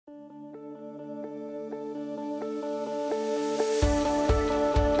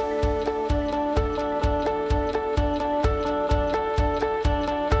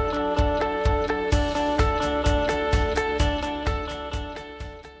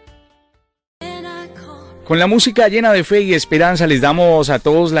Con la música llena de fe y esperanza les damos a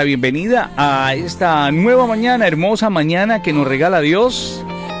todos la bienvenida a esta nueva mañana, hermosa mañana que nos regala Dios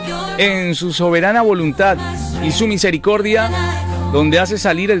en su soberana voluntad y su misericordia, donde hace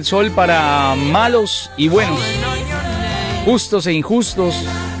salir el sol para malos y buenos, justos e injustos,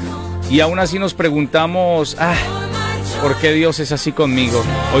 y aún así nos preguntamos, ¿por qué Dios es así conmigo?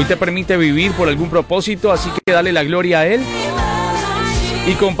 Hoy te permite vivir por algún propósito, así que dale la gloria a Él.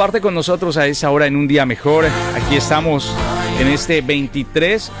 Y comparte con nosotros a esa hora en un día mejor. Aquí estamos en este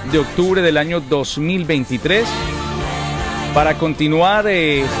 23 de octubre del año 2023 para continuar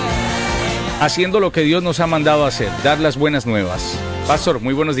haciendo lo que Dios nos ha mandado a hacer, dar las buenas nuevas. Pastor,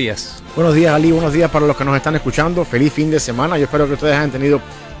 muy buenos días. Buenos días, Ali, buenos días para los que nos están escuchando. Feliz fin de semana. Yo espero que ustedes hayan tenido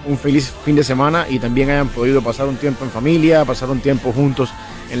un feliz fin de semana y también hayan podido pasar un tiempo en familia, pasar un tiempo juntos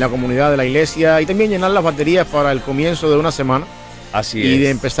en la comunidad de la iglesia y también llenar las baterías para el comienzo de una semana. Así y es. de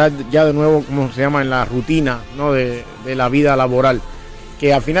empezar ya de nuevo, como se llama, en la rutina, ¿no? de la vida laboral,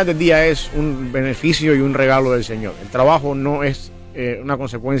 que al final del día es un beneficio y un regalo del Señor. El trabajo no es una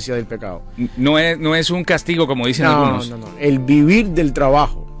consecuencia del pecado. No es un castigo, como dicen algunos. No. El vivir del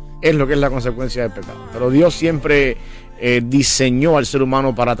trabajo es lo que es la consecuencia del pecado. Pero Dios siempre diseñó al ser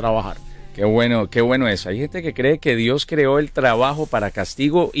humano para trabajar. Qué bueno eso. Hay gente que cree que Dios creó el trabajo para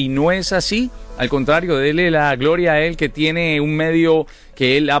castigo y no es así. Al contrario, dele la gloria a Él, que tiene un medio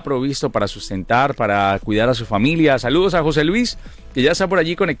que Él ha provisto para sustentar, para cuidar a su familia. Saludos a José Luis, que ya está por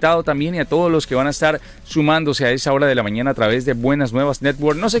allí conectado también, y a todos los que van a estar sumándose a esa hora de la mañana a través de Buenas Nuevas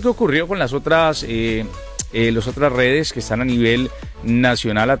Network. No sé qué ocurrió con las otras redes que están a nivel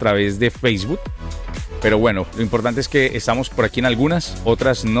nacional a través de Facebook. Pero bueno, lo importante es que estamos por aquí en algunas,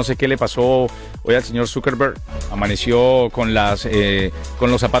 otras no sé qué le pasó hoy al señor Zuckerberg. Amaneció con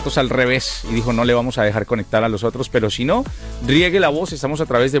los zapatos al revés y dijo no le vamos a dejar conectar a los otros, pero si no, riegue la voz. Estamos a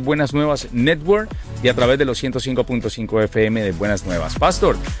través de Buenas Nuevas Network y a través de los 105.5 FM de Buenas Nuevas.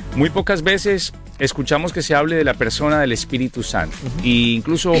 Pastor, muy pocas veces escuchamos que se hable de la persona del Espíritu Santo. Y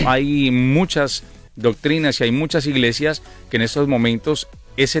incluso hay muchas doctrinas y hay muchas iglesias que en estos momentos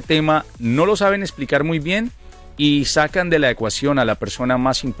ese tema no lo saben explicar muy bien y sacan de la ecuación a la persona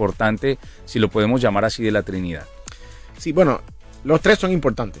más importante, si lo podemos llamar así, de la Trinidad. Sí, bueno, los tres son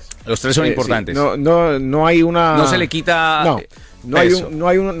importantes. Los tres son importantes. Sí, no hay una... No se le quita... No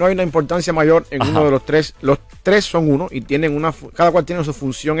hay una importancia mayor en uno de los tres. Los tres son uno y tienen cada cual tiene su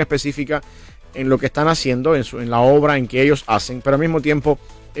función específica en lo que están haciendo, en la obra en que ellos hacen, pero al mismo tiempo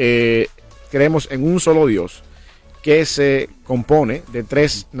creemos en un solo Dios que se compone de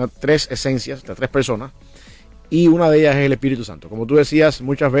tres esencias, de tres personas, y una de ellas es el Espíritu Santo. Como tú decías,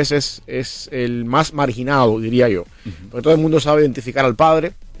 muchas veces es el más marginado, diría yo, porque todo el mundo sabe identificar al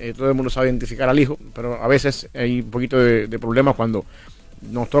Padre, todo el mundo sabe identificar al Hijo, pero a veces hay un poquito de problemas cuando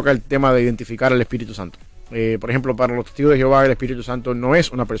nos toca el tema de identificar al Espíritu Santo. Por ejemplo, para los testigos de Jehová, el Espíritu Santo no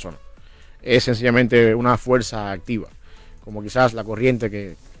es una persona, es sencillamente una fuerza activa, como quizás la corriente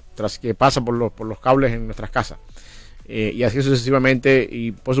que pasa por los cables en nuestras casas. Y así sucesivamente,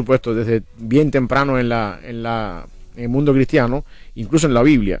 y por supuesto desde bien temprano en el mundo cristiano, incluso en la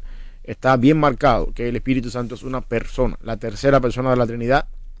Biblia, está bien marcado que el Espíritu Santo es una persona, la tercera persona de la Trinidad,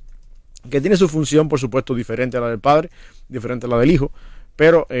 que tiene su función, por supuesto, diferente a la del Padre, diferente a la del Hijo,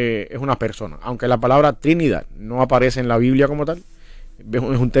 pero es una persona. Aunque la palabra Trinidad no aparece en la Biblia como tal, es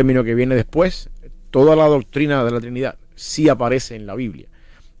un término que viene después, toda la doctrina de la Trinidad sí aparece en la Biblia.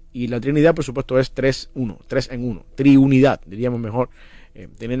 Y la Trinidad, por supuesto, es tres en uno, triunidad, diríamos mejor,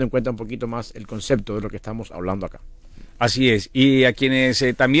 teniendo en cuenta un poquito más el concepto de lo que estamos hablando acá. Así es, y a quienes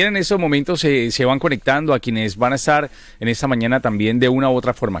también en estos momentos se van conectando, a quienes van a estar en esta mañana también de una u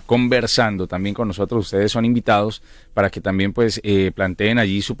otra forma conversando también con nosotros, ustedes son invitados para que también pues planteen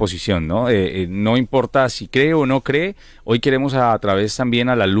allí su posición, ¿no? No importa si cree o no cree, hoy queremos a través también,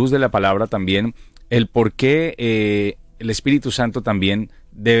 a la luz de la palabra también, el por qué el Espíritu Santo también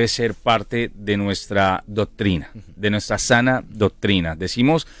debe ser parte de nuestra doctrina, de nuestra sana doctrina.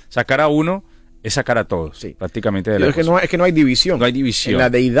 Decimos sacar a uno es sacar a todos, sí, prácticamente de la cosa. Es que no hay división. No hay división. En la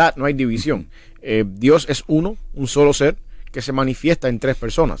deidad no hay división. Dios es uno, un solo ser que se manifiesta en tres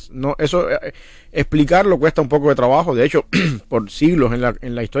personas. No, eso explicarlo cuesta un poco de trabajo. De hecho, por siglos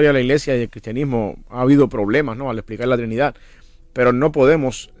en la historia de la iglesia y del cristianismo ha habido problemas, ¿no?, al explicar la Trinidad. Pero no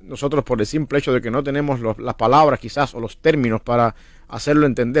podemos nosotros, por el simple hecho de que no tenemos las palabras quizás o los términos para hacerlo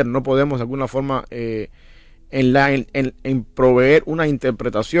entender, no podemos de alguna forma en proveer una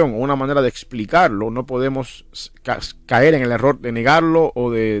interpretación o una manera de explicarlo. No podemos caer en el error de negarlo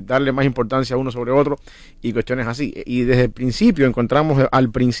o de darle más importancia a uno sobre otro y cuestiones así. Y desde el principio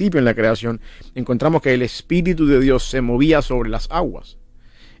al principio en la creación, encontramos que el Espíritu de Dios se movía sobre las aguas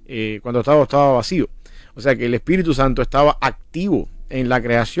cuando estaba vacío. O sea que el Espíritu Santo estaba activo en la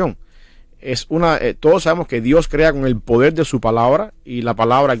creación. Todos sabemos que Dios crea con el poder de su palabra, y la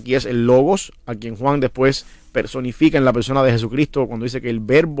palabra aquí es el Logos, a quien Juan después personifica en la persona de Jesucristo cuando dice que el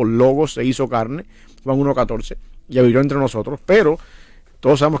verbo Logos se hizo carne, Juan 1:14, y habitó entre nosotros. Pero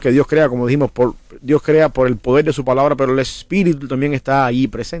todos sabemos que Dios crea, como dijimos, Dios crea por el poder de su palabra, pero el Espíritu también está ahí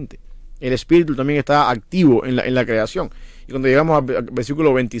presente. El Espíritu también está activo en la creación. Y cuando llegamos al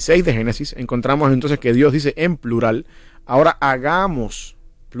versículo 26 de Génesis, encontramos entonces que Dios dice en plural: ahora hagamos,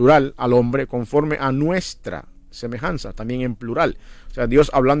 plural, al hombre conforme a nuestra semejanza, también en plural. O sea, Dios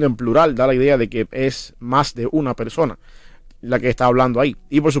hablando en plural da la idea de que es más de una persona la que está hablando ahí.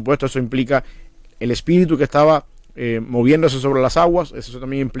 Y por supuesto eso implica el Espíritu que estaba moviéndose sobre las aguas. Eso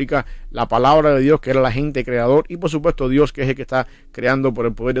también implica la palabra de Dios, que era el agente creador, y por supuesto Dios, que es el que está creando por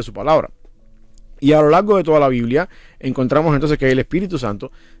el poder de su palabra. Y a lo largo de toda la Biblia encontramos entonces que el Espíritu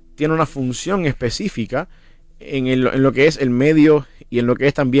Santo tiene una función específica en lo que es el medio, y en lo que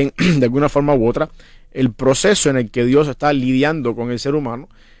es también de alguna forma u otra el proceso en el que Dios está lidiando con el ser humano,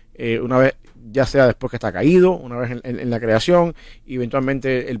 una vez, ya sea después que está caído, una vez en la creación, y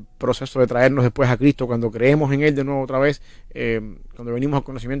eventualmente el proceso de traernos después a Cristo cuando creemos en Él de nuevo otra vez, cuando venimos al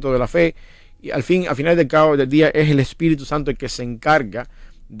conocimiento de la fe. Y al final del día es el Espíritu Santo el que se encarga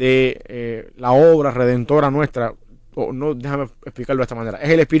de la obra redentora nuestra. O no, déjame explicarlo de esta manera: es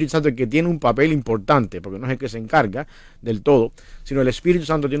el Espíritu Santo el que tiene un papel importante, porque no es el que se encarga del todo, sino el Espíritu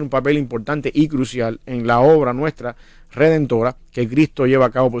Santo tiene un papel importante y crucial en la obra nuestra redentora que Cristo lleva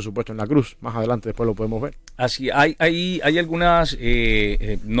a cabo, por supuesto, en la cruz. Más adelante después lo podemos ver. Así, hay algunas,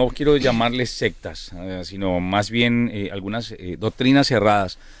 no quiero llamarles sectas, sino más bien algunas doctrinas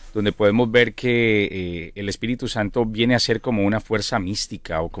cerradas, donde podemos ver que el Espíritu Santo viene a ser como una fuerza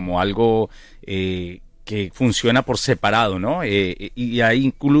mística, o como algo que funciona por separado, ¿no? Y hay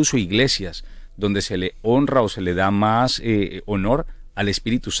incluso iglesias donde se le honra o se le da más honor al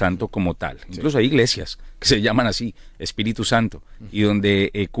Espíritu Santo como tal. Sí. Incluso hay iglesias que se llaman así, Espíritu Santo, y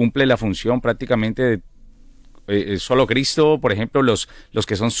donde cumple la función prácticamente de solo Cristo. Por ejemplo, los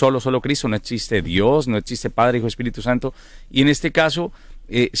que son solo Cristo, no existe Dios, no existe Padre, Hijo, Espíritu Santo, y en este caso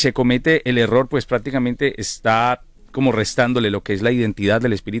se comete el error, pues prácticamente está como restándole lo que es la identidad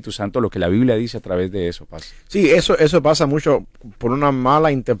del Espíritu Santo, lo que la Biblia dice a través de eso. Pasa. Sí, eso pasa mucho por una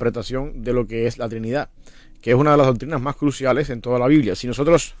mala interpretación de lo que es la Trinidad, que es una de las doctrinas más cruciales en toda la Biblia. Si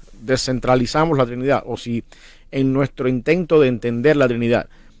nosotros descentralizamos la Trinidad, o si en nuestro intento de entender la Trinidad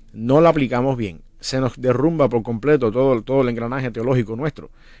no la aplicamos bien, se nos derrumba por completo todo el engranaje teológico nuestro.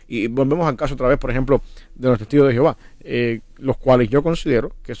 Y volvemos al caso otra vez, por ejemplo, de los testigos de Jehová, los cuales yo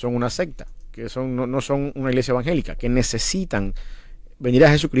considero que son una secta, que no son una iglesia evangélica, que necesitan venir a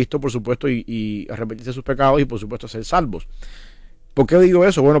Jesucristo, por supuesto, y arrepentirse de sus pecados, y por supuesto ser salvos. ¿Por qué digo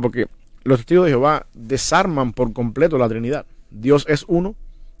eso? Bueno, porque los testigos de Jehová desarman por completo la Trinidad. Dios es uno,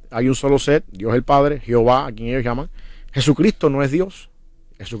 hay un solo ser, Dios el Padre, Jehová, a quien ellos llaman. Jesucristo no es Dios,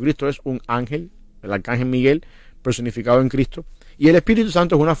 Jesucristo es un ángel, el arcángel Miguel, personificado en Cristo, y el Espíritu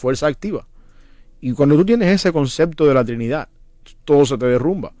Santo es una fuerza activa. Y cuando tú tienes ese concepto de la Trinidad, todo se te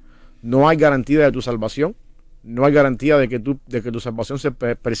derrumba. No hay garantía de tu salvación, no hay garantía de que tu salvación se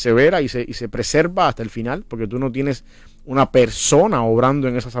persevera y se preserva hasta el final, porque tú no tienes una persona obrando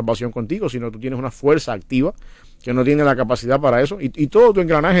en esa salvación contigo, sino tú tienes una fuerza activa que no tiene la capacidad para eso, y todo tu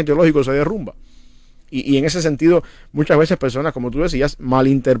engranaje teológico se derrumba. Y en ese sentido, muchas veces personas, como tú decías,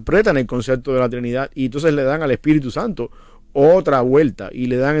 malinterpretan el concepto de la Trinidad, y entonces le dan al Espíritu Santo otra vuelta, y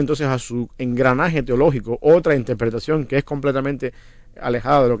le dan entonces a su engranaje teológico otra interpretación que es completamente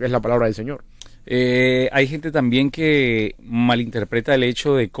alejada de lo que es la palabra del Señor. Hay gente también que malinterpreta el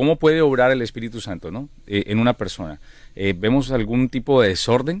hecho de cómo puede obrar el Espíritu Santo, ¿no? En una persona. Vemos algún tipo de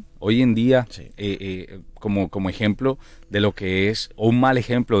desorden hoy en día, sí, como ejemplo de lo que es, o un mal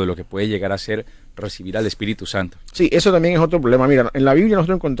ejemplo de lo que puede llegar a ser recibir al Espíritu Santo. Sí, eso también es otro problema. Mira, en la Biblia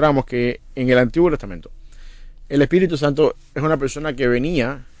nosotros encontramos que en el Antiguo Testamento el Espíritu Santo es una persona que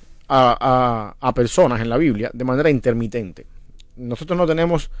venía a personas en la Biblia de manera intermitente. Nosotros no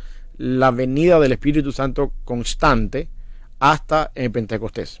tenemos la venida del Espíritu Santo constante hasta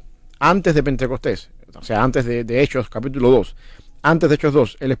Pentecostés. Antes de Pentecostés, o sea, antes de Hechos capítulo 2, antes de Hechos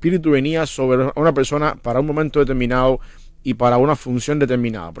 2, el Espíritu venía sobre una persona para un momento determinado y para una función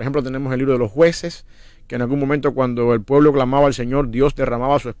determinada. Por ejemplo, tenemos el libro de los jueces, que en algún momento cuando el pueblo clamaba al Señor, Dios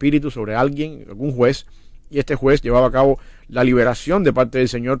derramaba su Espíritu sobre alguien, algún juez, y este juez llevaba a cabo la liberación de parte del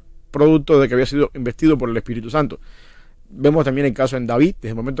Señor, producto de que había sido investido por el Espíritu Santo. Vemos también el caso en David, desde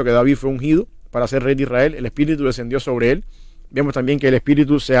el momento que David fue ungido para ser rey de Israel, el Espíritu descendió sobre él. Vemos también que el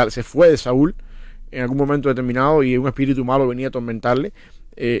Espíritu se fue de Saúl en algún momento determinado, y un espíritu malo venía a atormentarle.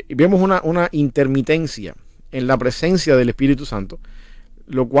 y vemos una intermitencia en la presencia del Espíritu Santo,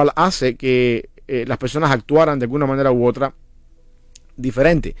 lo cual hace que las personas actuaran de alguna manera u otra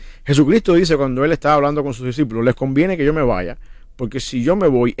diferente. Jesucristo dice cuando él estaba hablando con sus discípulos, les conviene que yo me vaya, porque si yo me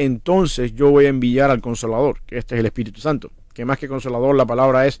voy, entonces yo voy a enviar al Consolador, que este es el Espíritu Santo, que más que Consolador la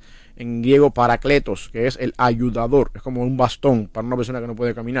palabra es en griego parakletos, que es el ayudador, es como un bastón para una persona que no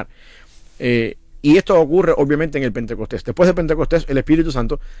puede caminar. Y esto ocurre obviamente en el Pentecostés. Después de Pentecostés el Espíritu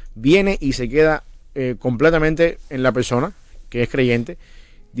Santo viene y se queda completamente en la persona que es creyente.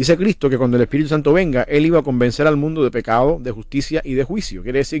 Dice Cristo que cuando el Espíritu Santo venga, Él iba a convencer al mundo de pecado, de justicia y de juicio.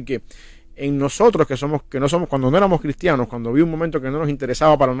 Quiere decir que en nosotros cuando no éramos cristianos, cuando había un momento que no nos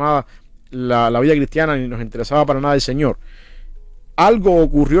interesaba para nada la vida cristiana, ni nos interesaba para nada el Señor, algo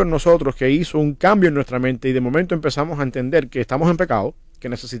ocurrió en nosotros que hizo un cambio en nuestra mente y de momento empezamos a entender que estamos en pecado, que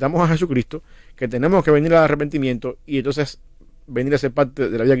necesitamos a Jesucristo, que tenemos que venir al arrepentimiento y entonces venir a ser parte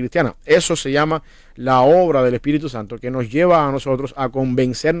de la vida cristiana. Eso se llama la obra del Espíritu Santo, que nos lleva a nosotros a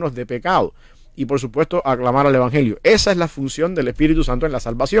convencernos de pecado y por supuesto a aclamar al Evangelio. Esa es la función del Espíritu Santo en la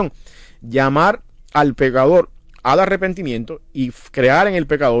salvación, llamar al pecador al arrepentimiento y crear en el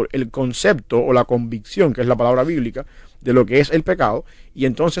pecador el concepto o la convicción, que es la palabra bíblica, de lo que es el pecado, y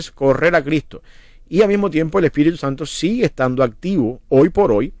entonces correr a Cristo. Y al mismo tiempo el Espíritu Santo sigue estando activo hoy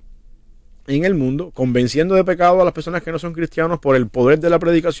por hoy en el mundo, convenciendo de pecado a las personas que no son cristianos por el poder de la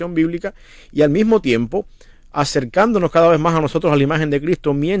predicación bíblica y al mismo tiempo acercándonos cada vez más a nosotros a la imagen de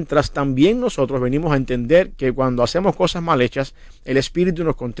Cristo, mientras también nosotros venimos a entender que cuando hacemos cosas mal hechas, el Espíritu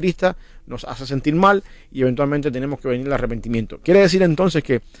nos contrista, nos hace sentir mal y eventualmente tenemos que venir al arrepentimiento. Quiere decir entonces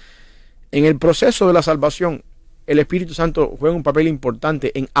que en el proceso de la salvación, el Espíritu Santo juega un papel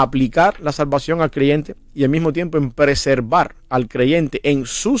importante en aplicar la salvación al creyente y al mismo tiempo en preservar al creyente en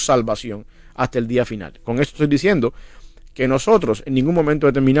su salvación hasta el día final. Con esto estoy diciendo que nosotros en ningún momento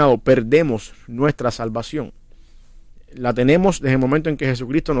determinado perdemos nuestra salvación. La tenemos desde el momento en que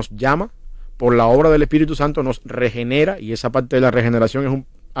Jesucristo nos llama, por la obra del Espíritu Santo nos regenera, y esa parte de la regeneración es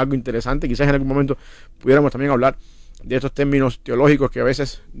algo interesante. Quizás en algún momento pudiéramos también hablar de estos términos teológicos que a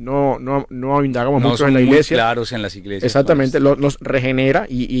veces no indagamos mucho en la iglesia. Muy claros en las iglesias. Exactamente, nos regenera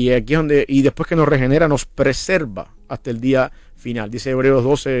y aquí es donde, y después que nos regenera nos preserva hasta el día final. Dice Hebreos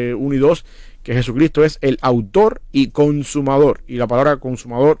 12, 1 y 2 que Jesucristo es el autor y consumador, y la palabra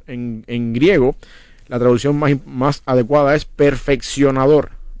consumador en griego, la traducción más adecuada es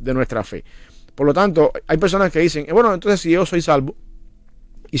perfeccionador de nuestra fe. Por lo tanto, hay personas que dicen, bueno, entonces si yo soy salvo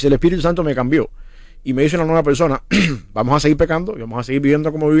y si el Espíritu Santo me cambió y me hizo una nueva persona, vamos a seguir pecando y vamos a seguir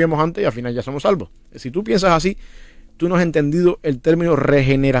viviendo como vivíamos antes y al final ya somos salvos. Si tú piensas así, tú no has entendido el término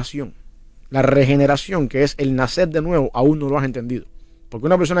regeneración. La regeneración, que es el nacer de nuevo, aún no lo has entendido. Porque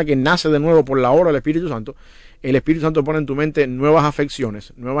una persona que nace de nuevo por la obra del Espíritu Santo, el Espíritu Santo pone en tu mente nuevas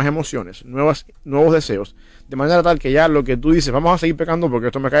afecciones, nuevas emociones, nuevos deseos, de manera tal que ya lo que tú dices, vamos a seguir pecando porque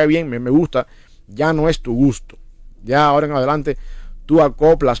esto me cae bien, me gusta, ya no es tu gusto. Ya ahora en adelante tú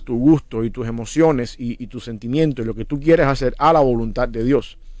acoplas tu gusto y tus emociones y tus sentimientos y lo que tú quieres hacer a la voluntad de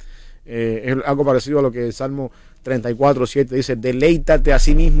Dios. Es algo parecido a lo que el Salmo 34:7 dice: deleítate a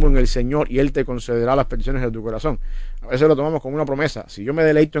sí mismo en el Señor y Él te concederá las peticiones de tu corazón. A veces lo tomamos como una promesa. Si yo me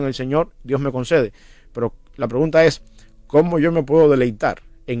deleito en el Señor, Dios me concede. Pero la pregunta es, ¿cómo yo me puedo deleitar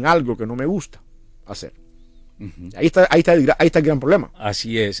en algo que no me gusta hacer? Uh-huh. Ahí está el gran problema.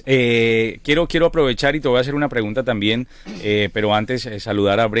 Así es. Quiero aprovechar y te voy a hacer una pregunta también, pero antes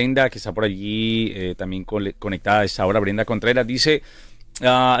saludar a Brenda, que está por allí también conectada a esta hora. Brenda Contreras dice: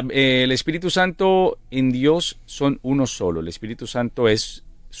 el Espíritu Santo en Dios son uno solo. El Espíritu Santo es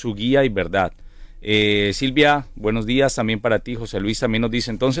su guía y verdad. Silvia, buenos días también para ti. José Luis también nos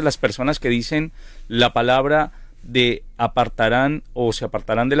dice: entonces las personas que dicen la palabra de apartarán o se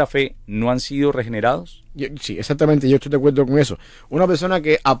apartarán de la fe, ¿no han sido regenerados? Sí, exactamente, yo estoy de acuerdo con eso. Una persona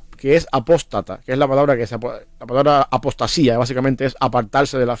que es apóstata, que es la palabra la palabra apostasía, básicamente es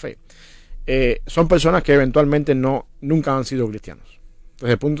apartarse de la fe. Son personas que eventualmente nunca han sido cristianos.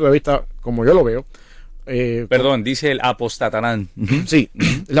 Desde el punto de vista, como yo lo veo. Perdón, dice el apostatarán. Sí,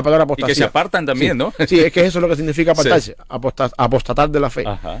 es la palabra apostasía. Y que se apartan también, sí, ¿no? Sí, es que eso es lo que significa apartarse, sí. Apostatar de la fe.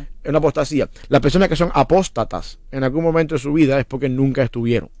 Ajá. Es una apostasía. Las personas que son apóstatas en algún momento de su vida es porque nunca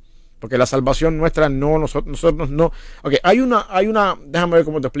estuvieron. Porque la salvación nuestra nosotros no. Ok, hay una, déjame ver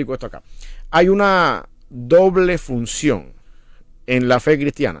cómo te explico esto acá. Hay una doble función en la fe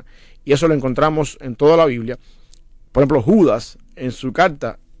cristiana. Y eso lo encontramos en toda la Biblia. Por ejemplo, Judas, en su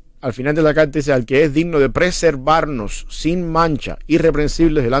carta, al final de la carta dice: al que es digno de preservarnos sin mancha,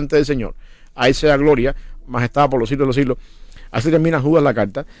 irreprensibles delante del Señor, a él sea gloria, majestad por los siglos de los siglos. Así termina Judas la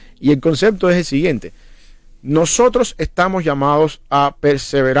carta. Y el concepto es el siguiente: Nosotros estamos llamados a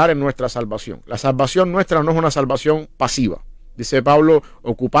perseverar en nuestra salvación. La salvación nuestra no es una salvación pasiva. Dice Pablo,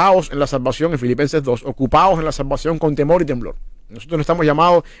 ocupaos en la salvación, en Filipenses 2, ocupaos en la salvación con temor y temblor. Nosotros no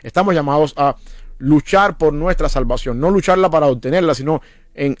estamos llamados a luchar por nuestra salvación, no lucharla para obtenerla, sino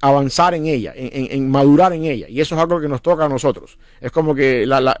en avanzar en ella, en madurar en ella. Y eso es algo que nos toca a nosotros. Es como que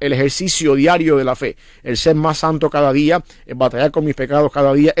el ejercicio diario de la fe, el ser más santo cada día, el batallar con mis pecados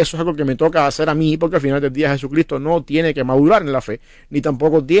cada día, eso es algo que me toca hacer a mí, porque al final del día Jesucristo no tiene que madurar en la fe, ni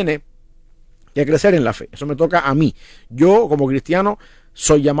tampoco tiene que crecer en la fe. Eso me toca a mí. Yo, como cristiano,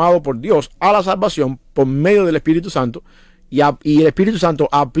 soy llamado por Dios a la salvación por medio del Espíritu Santo, y el Espíritu Santo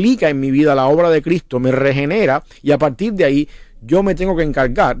aplica en mi vida la obra de Cristo, me regenera, y a partir de ahí yo me tengo que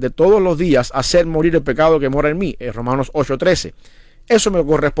encargar de todos los días hacer morir el pecado que mora en mí. Romanos 8:13. Eso me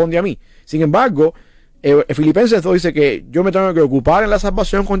corresponde a mí. Sin embargo, Filipenses 2 dice que yo me tengo que ocupar en la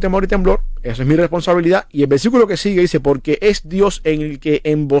salvación con temor y temblor. Eso es mi responsabilidad. Y el versículo que sigue dice, porque es Dios en el que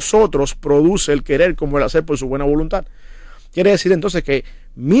en vosotros produce el querer como el hacer por su buena voluntad. Quiere decir entonces que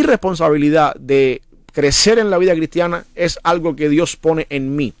mi responsabilidad de crecer en la vida cristiana es algo que Dios pone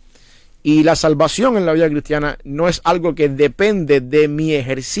en mí. Y la salvación en la vida cristiana no es algo que depende de mi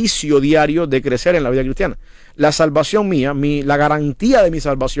ejercicio diario de crecer en la vida cristiana. La salvación mía, la garantía de mi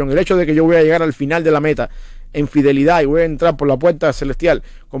salvación, el hecho de que yo voy a llegar al final de la meta en fidelidad y voy a entrar por la puerta celestial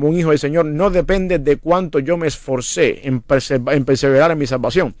como un hijo del Señor, no depende de cuánto yo me esforcé en perseverar en mi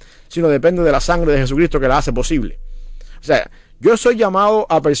salvación, sino depende de la sangre de Jesucristo que la hace posible. O sea, yo soy llamado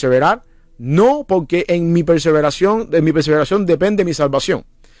a perseverar, no porque de mi perseveración depende mi salvación.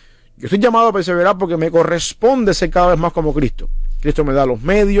 Yo estoy llamado a perseverar porque me corresponde ser cada vez más como Cristo. Cristo me da los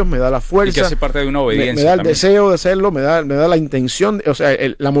medios, me da la fuerza. Y que hace parte de una obediencia. Me da el deseo de hacerlo, me da la intención, o sea,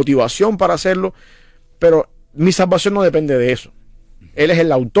 la motivación para hacerlo. Pero mi salvación no depende de eso. Él es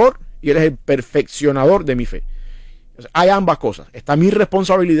el autor y Él es el perfeccionador de mi fe. O sea, hay ambas cosas. Está mi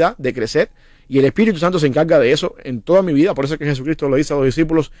responsabilidad de crecer y el Espíritu Santo se encarga de eso en toda mi vida. Por eso es que Jesucristo lo dice a los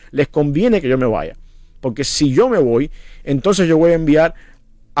discípulos, les conviene que yo me vaya. Porque si yo me voy, entonces yo voy a enviar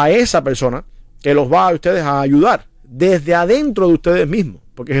a esa persona que los va a ustedes a ayudar desde adentro de ustedes mismos,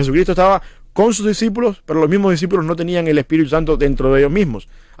 porque Jesucristo estaba con sus discípulos, pero los mismos discípulos no tenían el Espíritu Santo dentro de ellos mismos,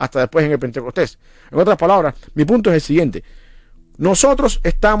 hasta después en el Pentecostés. En otras palabras, mi punto es el siguiente: nosotros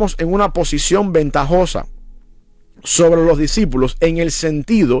estamos en una posición ventajosa sobre los discípulos en el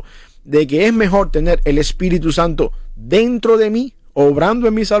sentido de que es mejor tener el Espíritu Santo dentro de mí, obrando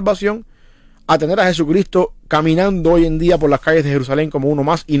en mi salvación, a tener a Jesucristo caminando hoy en día por las calles de Jerusalén como uno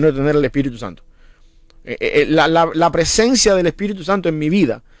más y no tener el Espíritu Santo. La presencia del Espíritu Santo en mi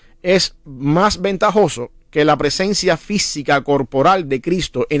vida es más ventajoso que la presencia física, corporal de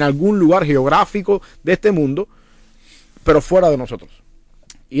Cristo en algún lugar geográfico de este mundo, pero fuera de nosotros.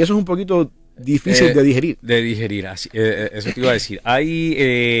 Y eso es un poquito difícil de digerir. Eso te iba a decir.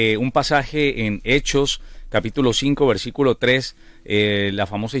 Hay un pasaje en Hechos, capítulo 5, versículo 3, la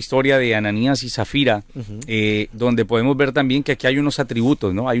famosa historia de Ananías y Zafira, donde podemos ver también que aquí hay unos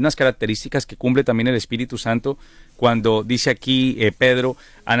atributos, ¿no? Hay unas características que cumple también el Espíritu Santo cuando dice aquí Pedro,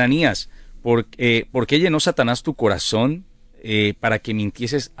 Ananías, ¿por qué llenó Satanás tu corazón para que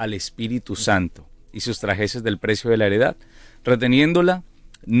mintieses al Espíritu Santo y sustrajeses del precio de la heredad? Reteniéndola,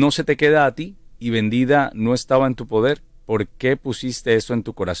 no se te queda a ti y vendida no estaba en tu poder. ¿Por qué pusiste esto en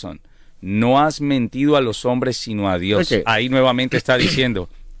tu corazón? No has mentido a los hombres sino a Dios. Okay. Ahí nuevamente está diciendo,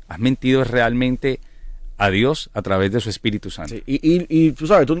 has mentido realmente a Dios a través de su Espíritu Santo. Sí, y tú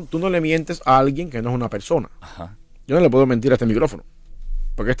sabes, tú no le mientes a alguien que no es una persona. Ajá. Yo no le puedo mentir a este micrófono,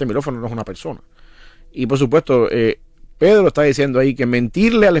 porque este micrófono no es una persona. Y por supuesto, Pedro está diciendo ahí que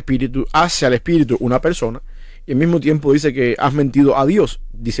mentirle al Espíritu hace al Espíritu una persona, y al mismo tiempo dice que has mentido a Dios,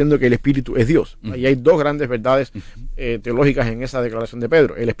 diciendo que el Espíritu es Dios. Ahí hay dos grandes verdades teológicas en esa declaración de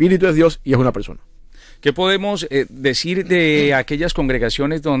Pedro. El Espíritu es Dios y es una persona. ¿Qué podemos decir de aquellas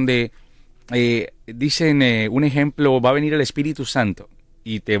congregaciones donde dicen un ejemplo, va a venir el Espíritu Santo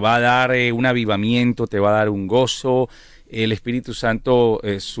y te va a dar un avivamiento, te va a dar un gozo? El Espíritu Santo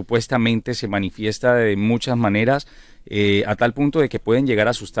supuestamente se manifiesta de muchas maneras, a tal punto de que pueden llegar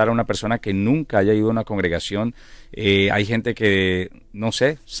a asustar a una persona que nunca haya ido a una congregación. Hay gente que, no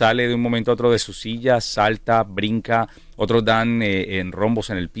sé, sale de un momento a otro de su silla, salta, brinca, otros dan en rombos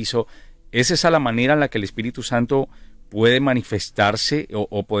en el piso. ¿Es esa la manera en la que el Espíritu Santo puede manifestarse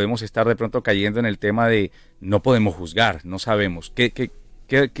o podemos estar de pronto cayendo en el tema de no podemos juzgar, no sabemos?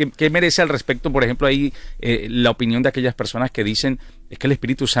 ¿Qué merece al respecto, por ejemplo, ahí la opinión de aquellas personas que dicen es que el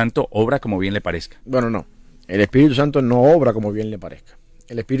Espíritu Santo obra como bien le parezca? Bueno, no. El Espíritu Santo no obra como bien le parezca.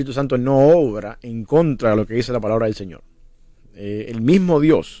 El Espíritu Santo no obra en contra de lo que dice la palabra del Señor. El mismo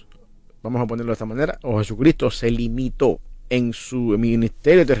Dios vamos a ponerlo de esta manera, o Jesucristo se limitó en su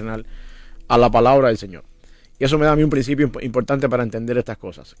ministerio terrenal a la palabra del Señor. Y eso me da a mí un principio importante para entender estas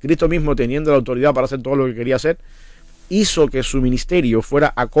cosas. Cristo mismo, teniendo la autoridad para hacer todo lo que quería hacer, hizo que su ministerio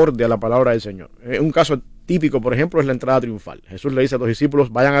fuera acorde a la palabra del Señor. Un caso típico, por ejemplo, es la entrada triunfal. Jesús le dice a los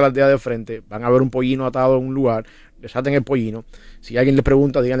discípulos, vayan a la aldea de frente, van a ver un pollino atado en un lugar, desaten el pollino. Si alguien les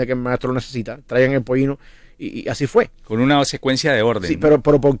pregunta, díganle que el maestro lo necesita, traigan el pollino. Y así fue. Con una secuencia de orden. Sí, pero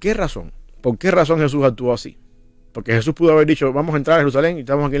 ¿por qué razón? ¿Por qué razón Jesús actuó así? Porque Jesús pudo haber dicho, vamos a entrar a Jerusalén, y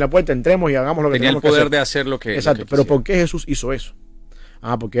estamos aquí en la puerta, entremos y hagamos lo que tenemos que hacer. Tenía el poder de hacer lo que Exacto, lo que pero quisiera. ¿por qué Jesús hizo eso?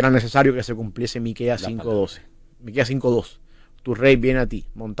 Porque era necesario que se cumpliese Miqueas 5:12. Miqueas 5:2. Tu rey viene a ti,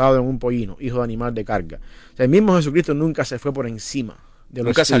 montado en un pollino, hijo de animal de carga. O sea, el mismo Jesucristo nunca se fue por encima de lo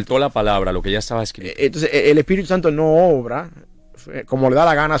Nunca escrito. saltó la palabra, lo que ya estaba escrito. Entonces, el Espíritu Santo no obra como le da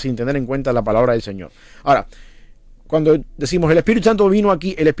la gana sin tener en cuenta la palabra del Señor. Ahora, cuando decimos el Espíritu Santo vino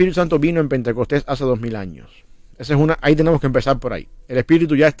aquí, el Espíritu Santo vino en Pentecostés hace 2000 años. Ahí tenemos que empezar por ahí. El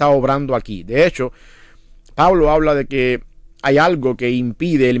Espíritu ya está obrando aquí. De hecho, Pablo habla de que hay algo que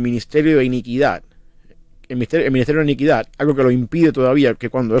impide el ministerio de iniquidad. El ministerio de iniquidad, algo que lo impide todavía, que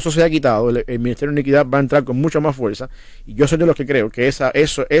cuando eso se ha quitado, el ministerio de iniquidad va a entrar con mucha más fuerza. Y yo soy de los que creo que eso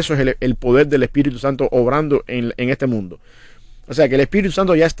es el poder del Espíritu Santo obrando en este mundo. O sea, que el Espíritu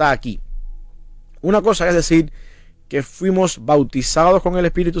Santo ya está aquí. Una cosa es decir que fuimos bautizados con el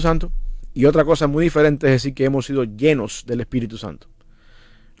Espíritu Santo, y otra cosa muy diferente es decir que hemos sido llenos del Espíritu Santo.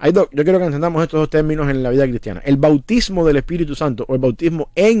 Yo quiero que entendamos estos dos términos en la vida cristiana. El bautismo del Espíritu Santo o el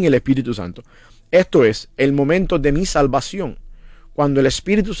bautismo en el Espíritu Santo. Esto es el momento de mi salvación, cuando el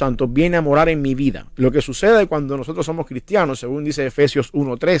Espíritu Santo viene a morar en mi vida. Lo que sucede cuando nosotros somos cristianos, según dice Efesios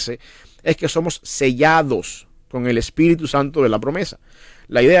 1:13, es que somos sellados con el Espíritu Santo de la promesa.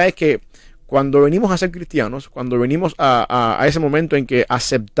 La idea es que cuando venimos a ser cristianos, cuando venimos a ese momento en que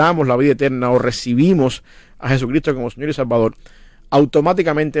aceptamos la vida eterna o recibimos a Jesucristo como Señor y Salvador,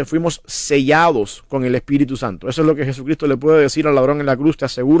 automáticamente fuimos sellados con el Espíritu Santo. Eso es lo que Jesucristo le puede decir al ladrón en la cruz: te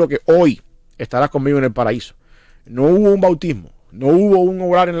aseguro que hoy estarás conmigo en el paraíso. No hubo un bautismo, no hubo un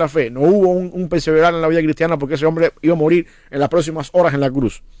obrar en la fe, no hubo un perseverar en la vida cristiana, porque ese hombre iba a morir en las próximas horas en la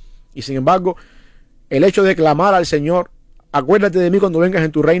cruz. Y sin embargo, el hecho de clamar al Señor, acuérdate de mí cuando vengas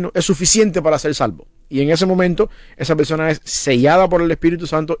en tu reino, es suficiente para ser salvo. Y en ese momento, esa persona es sellada por el Espíritu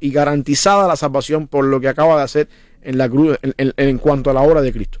Santo y garantizada la salvación por lo que acaba de hacer en la cruz, en cuanto a la obra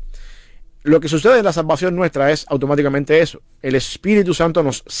de Cristo. Lo que sucede en la salvación nuestra es automáticamente eso. El Espíritu Santo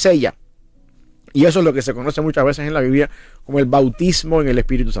nos sella. Y eso es lo que se conoce muchas veces en la Biblia como el bautismo en el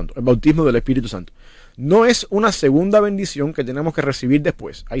Espíritu Santo. El bautismo del Espíritu Santo. No es una segunda bendición que tenemos que recibir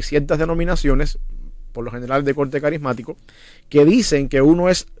después. Hay ciertas denominaciones, por lo general de corte carismático, que dicen que uno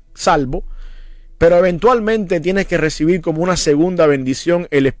es salvo, pero eventualmente tienes que recibir como una segunda bendición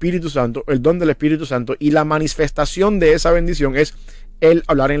el Espíritu Santo, el don del Espíritu Santo, y la manifestación de esa bendición es el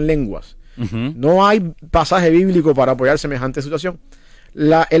hablar en lenguas. No hay pasaje bíblico para apoyar semejante situación.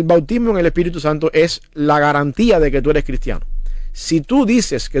 El bautismo en el Espíritu Santo es la garantía de que tú eres cristiano. Si tú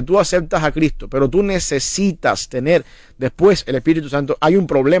dices que tú aceptas a Cristo, pero tú necesitas tener después el Espíritu Santo, hay un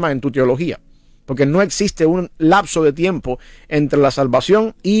problema en tu teología, porque no existe un lapso de tiempo entre la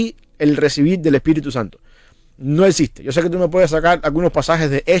salvación y el recibir del Espíritu Santo. No existe. Yo sé que tú me puedes sacar algunos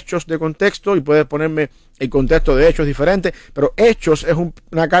pasajes de Hechos de contexto y puedes ponerme el contexto de Hechos diferente, pero Hechos es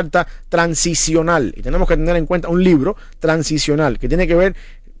una carta transicional y tenemos que tener en cuenta un libro transicional que tiene que ver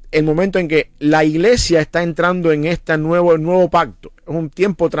el momento en que la iglesia está entrando en este nuevo pacto. Es un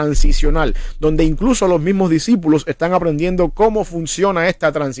tiempo transicional donde incluso los mismos discípulos están aprendiendo cómo funciona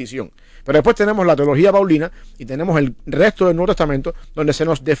esta transición. Pero después tenemos la teología paulina y tenemos el resto del Nuevo Testamento, donde se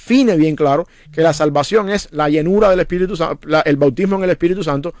nos define bien claro que la salvación es la llenura del Espíritu Santo, el bautismo en el Espíritu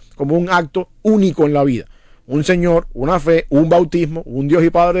Santo, como un acto único en la vida. Un Señor, una fe, un bautismo, un Dios y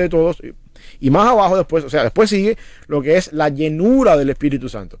Padre de todos. Y más abajo después sigue lo que es la llenura del Espíritu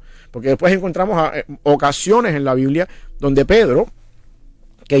Santo. Porque después encontramos ocasiones en la Biblia donde Pedro,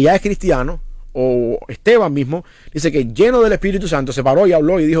 que ya es cristiano, o Esteban mismo, dice que lleno del Espíritu Santo se paró y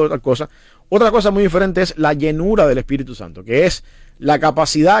habló y dijo tal cosa. Otra cosa muy diferente es la llenura del Espíritu Santo, que es la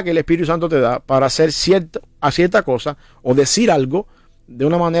capacidad que el Espíritu Santo te da para hacer cierta cosa o decir algo de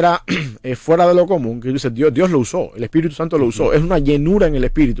una manera fuera de lo común, que dice Dios lo usó, el Espíritu Santo lo usó. Es una llenura en el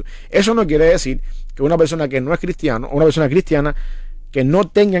Espíritu. Eso no quiere decir que una persona que no es cristiano, o una persona cristiana que no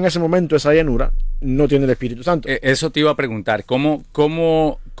tenga en ese momento esa llenura, no tiene el Espíritu Santo. Eso te iba a preguntar, ¿cómo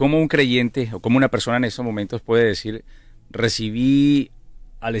un creyente o cómo una persona en esos momentos puede decir, recibí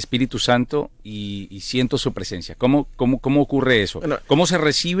al Espíritu Santo y siento su presencia? ¿Cómo ocurre eso? Bueno, ¿Cómo se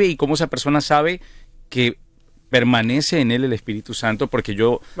recibe y cómo esa persona sabe que ¿Permanece en él el Espíritu Santo? Porque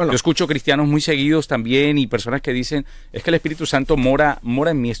yo escucho cristianos muy seguidos también y personas que dicen, es que el Espíritu Santo mora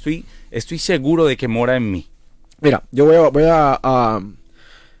en mí, estoy seguro de que mora en mí. Mira, yo voy a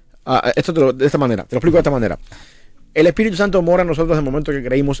esto de esta manera, te lo explico de esta manera. El Espíritu Santo mora en nosotros desde el momento que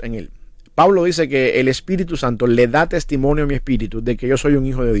creímos en él. Pablo dice que el Espíritu Santo le da testimonio a mi espíritu de que yo soy un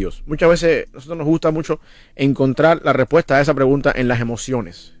hijo de Dios. Muchas veces a nosotros nos gusta mucho encontrar la respuesta a esa pregunta en las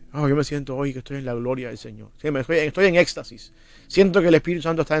emociones. Yo me siento hoy que estoy en la gloria del Señor. Sí, estoy en éxtasis. Siento que el Espíritu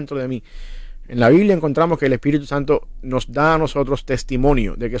Santo está dentro de mí. En la Biblia encontramos que el Espíritu Santo nos da a nosotros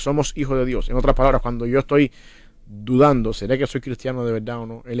testimonio de que somos hijos de Dios. En otras palabras, cuando yo estoy dudando, ¿será que soy cristiano de verdad o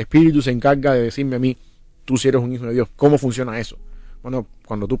no? El Espíritu se encarga de decirme a mí, tú si eres un hijo de Dios. ¿Cómo funciona eso? Bueno,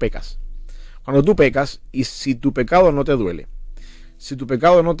 cuando tú pecas. Cuando tú pecas y si tu pecado no te duele, si tu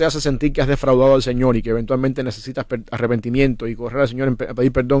pecado no te hace sentir que has defraudado al Señor y que eventualmente necesitas arrepentimiento y correr al Señor a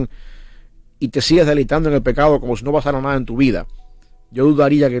pedir perdón y te sigues deleitando en el pecado como si no pasara nada en tu vida, yo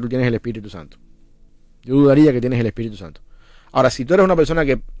dudaría que tú tienes el Espíritu Santo. Yo dudaría que tienes el Espíritu Santo. Ahora, si tú eres una persona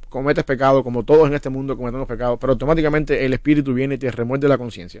que cometes pecado, como todos en este mundo cometemos pecado, pero automáticamente el Espíritu viene y te remuerde la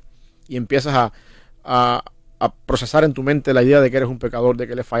conciencia y empiezas a procesar en tu mente la idea de que eres un pecador, de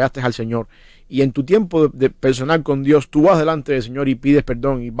que le fallaste al Señor, y en tu tiempo de personal con Dios, tú vas delante del Señor y pides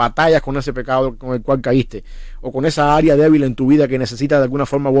perdón y batallas con ese pecado con el cual caíste, o con esa área débil en tu vida que necesita de alguna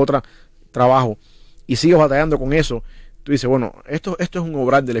forma u otra trabajo, y sigues batallando con eso. Tú dices, bueno, esto es un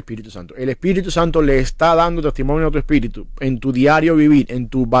obrar del Espíritu Santo. El Espíritu Santo le está dando testimonio a tu espíritu, en tu diario vivir, en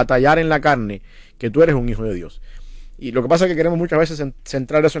tu batallar en la carne, que tú eres un hijo de Dios. Y lo que pasa es que queremos muchas veces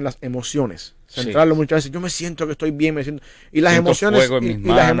centrar eso en las emociones. Centrarlo muchas veces. Yo me siento que estoy bien, me siento. Y las emociones,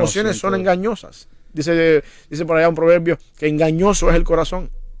 las emociones son engañosas. Dice por allá un proverbio que engañoso es el corazón.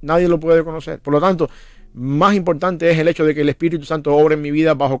 Nadie lo puede conocer. Por lo tanto, más importante es el hecho de que el Espíritu Santo obre en mi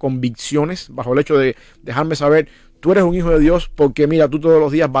vida bajo convicciones, bajo el hecho de dejarme saber, tú eres un hijo de Dios porque mira, tú todos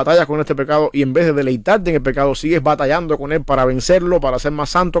los días batallas con este pecado y en vez de deleitarte en el pecado, sigues batallando con él para vencerlo, para ser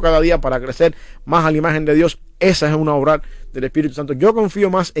más santo cada día, para crecer más a la imagen de Dios. Esa es una obra del Espíritu Santo. Yo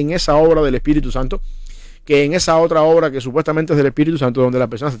confío más en esa obra del Espíritu Santo que en esa otra obra que supuestamente es del Espíritu Santo, donde las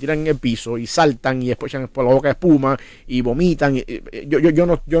personas se tiran en el piso y saltan y después echan por la boca espuma y vomitan. Yo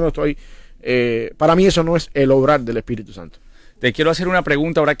no estoy... para mí eso no es el obrar del Espíritu Santo. Te quiero hacer una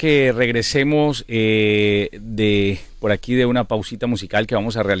pregunta ahora que regresemos por aquí de una pausita musical que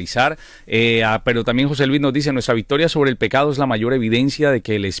vamos a realizar, pero también José Luis nos dice, nuestra victoria sobre el pecado es la mayor evidencia de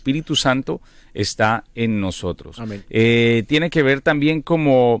que el Espíritu Santo está en nosotros. Amén. Tiene que ver también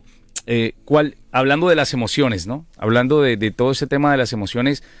como, hablando de las emociones, ¿no? Hablando de todo ese tema de las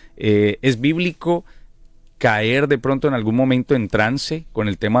emociones, ¿es bíblico caer de pronto en algún momento en trance con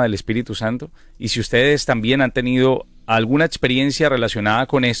el tema del Espíritu Santo? Y si ustedes también han tenido alguna experiencia relacionada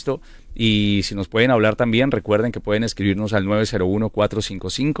con esto, y si nos pueden hablar también, recuerden que pueden escribirnos al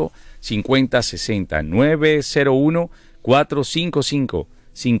 901-455-5060,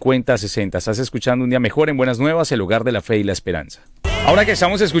 901-455-5060. Estás escuchando Un Día Mejor en Buenas Nuevas, el hogar de la fe y la esperanza. Ahora que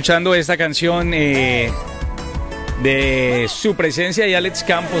estamos escuchando esta canción de Su Presencia y Alex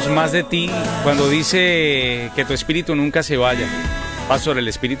Campos, Más de Ti, cuando dice que tu espíritu nunca se vaya, Pastor, ¿el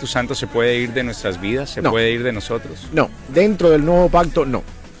Espíritu Santo se puede ir de nuestras vidas? ¿Se puede ir de nosotros? No, dentro del nuevo pacto, no.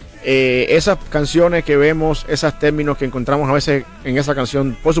 Esas canciones que vemos, esos términos que encontramos a veces en esa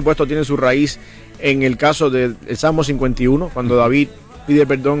canción, por supuesto tienen su raíz en el caso del Salmo 51, cuando David pide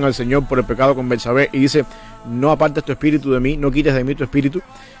perdón al Señor por el pecado con Betsabé y dice, no apartes tu espíritu de mí, no quites de mí tu espíritu.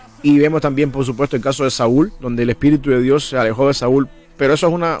 Y vemos también, por supuesto, el caso de Saúl, donde el Espíritu de Dios se alejó de Saúl. Pero eso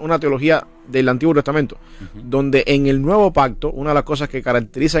es una teología del Antiguo Testamento, donde en el Nuevo Pacto, una de las cosas que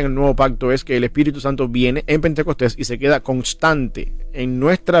caracteriza en el Nuevo Pacto es que el Espíritu Santo viene en Pentecostés y se queda constante en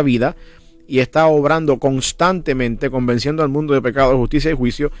nuestra vida y está obrando constantemente, convenciendo al mundo de pecado, de justicia y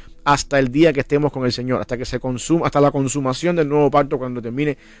juicio, hasta el día que estemos con el Señor, hasta que se consuma, hasta la consumación del Nuevo Pacto, cuando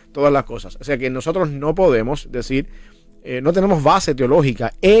termine todas las cosas. O sea que nosotros no podemos decir, no tenemos base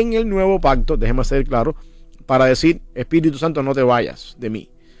teológica en el Nuevo Pacto, déjeme ser claro, para decir, Espíritu Santo, no te vayas de mí.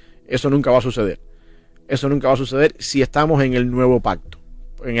 Eso nunca va a suceder. Eso nunca va a suceder si estamos en el Nuevo Pacto.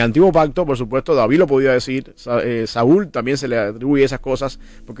 En el Antiguo Pacto, por supuesto, David lo podía decir, Saúl también se le atribuye esas cosas,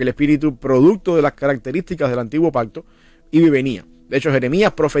 porque el Espíritu, producto de las características del Antiguo Pacto, iba y venía. De hecho,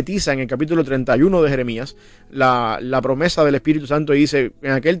 Jeremías profetiza en el capítulo 31 de Jeremías la promesa del Espíritu Santo y dice,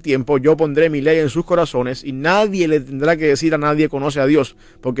 en aquel tiempo yo pondré mi ley en sus corazones y nadie le tendrá que decir a nadie conoce a Dios,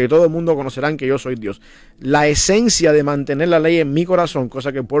 porque todo el mundo conocerán que yo soy Dios. La esencia de mantener la ley en mi corazón,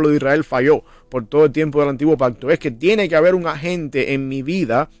 cosa que el pueblo de Israel falló por todo el tiempo del Antiguo Pacto, es que tiene que haber un agente en mi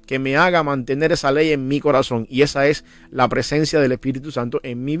vida que me haga mantener esa ley en mi corazón, y esa es la presencia del Espíritu Santo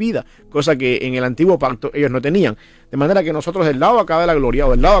en mi vida, cosa que en el Antiguo Pacto ellos no tenían. De manera que nosotros del lado acá de la gloria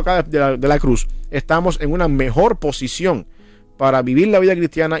o del lado acá de la cruz estamos en una mejor posición para vivir la vida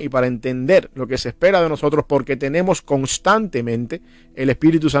cristiana y para entender lo que se espera de nosotros, porque tenemos constantemente el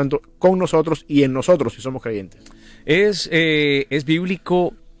Espíritu Santo con nosotros y en nosotros si somos creyentes. ¿Es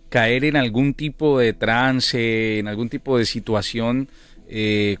bíblico caer en algún tipo de trance, en algún tipo de situación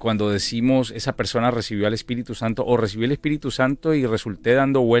cuando decimos esa persona recibió al Espíritu Santo o recibió el Espíritu Santo y resulté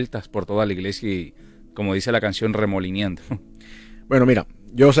dando vueltas por toda la iglesia y, como dice la canción, remolineando? Bueno, mira,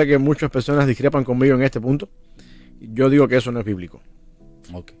 yo sé que muchas personas discrepan conmigo en este punto. Yo digo que eso no es bíblico.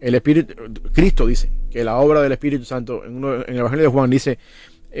 Okay. Cristo dice que la obra del Espíritu Santo, en el Evangelio de Juan dice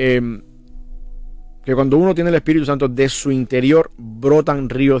que cuando uno tiene el Espíritu Santo, de su interior brotan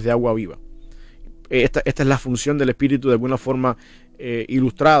ríos de agua viva. Esta es la función del Espíritu de alguna forma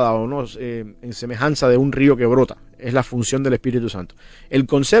ilustrada o no en semejanza de un río que brota. Es la función del Espíritu Santo. El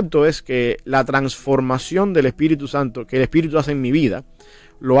concepto es que la transformación del Espíritu Santo, que el Espíritu hace en mi vida,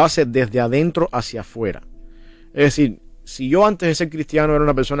 lo hace desde adentro hacia afuera. Es decir, si yo antes de ser cristiano era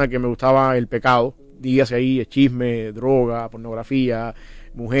una persona que me gustaba el pecado, dígase ahí chisme, droga, pornografía,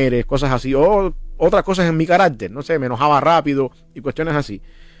 mujeres, cosas así, o otras cosas en mi carácter, no sé, me enojaba rápido y cuestiones así.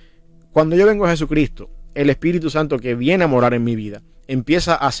 Cuando yo vengo a Jesucristo, el Espíritu Santo que viene a morar en mi vida,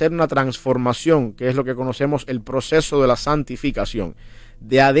 empieza a hacer una transformación, que es lo que conocemos el proceso de la santificación,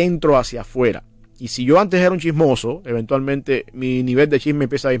 de adentro hacia afuera. Y si yo antes era un chismoso, eventualmente mi nivel de chisme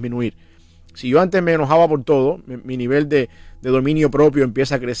empieza a disminuir. Si yo antes me enojaba por todo, mi nivel de dominio propio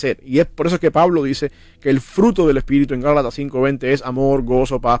empieza a crecer. Y es por eso que Pablo dice que el fruto del Espíritu en Gálatas 5:20 es amor,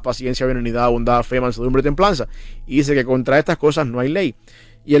 gozo, paz, paciencia, benignidad, bondad, fe, mansedumbre, templanza. Y dice que contra estas cosas no hay ley.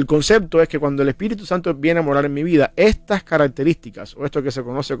 Y el concepto es que cuando el Espíritu Santo viene a morar en mi vida, estas características, o esto que se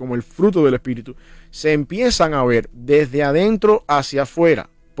conoce como el fruto del Espíritu, se empiezan a ver desde adentro hacia afuera,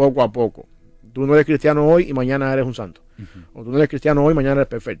 poco a poco. Tú no eres cristiano hoy y mañana eres un santo. O tú no eres cristiano hoy y mañana eres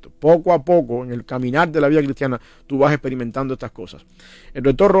perfecto. Poco a poco, en el caminar de la vida cristiana, tú vas experimentando estas cosas. El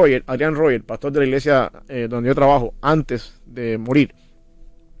doctor Adrián Royer, pastor de la iglesia donde yo trabajo, antes de morir,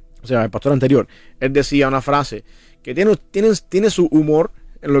 o sea, el pastor anterior, él decía una frase que tiene su humor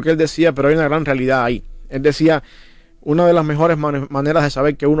en lo que él decía, pero hay una gran realidad ahí. Él decía, una de las mejores maneras de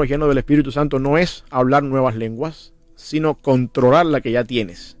saber que uno es lleno del Espíritu Santo no es hablar nuevas lenguas, sino controlar la que ya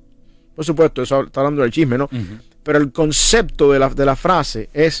tienes. Por supuesto, eso está hablando del chisme, ¿no? Pero el concepto de la frase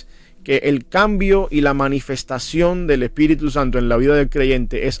es que el cambio y la manifestación del Espíritu Santo en la vida del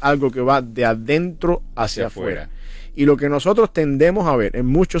creyente es algo que va de adentro hacia afuera. Y lo que nosotros tendemos a ver en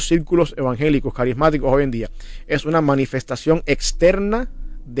muchos círculos evangélicos, carismáticos hoy en día, es una manifestación externa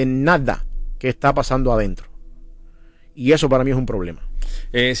de nada que está pasando adentro. Y eso para mí es un problema.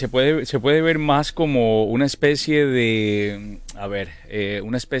 Se puede ver más como una especie de,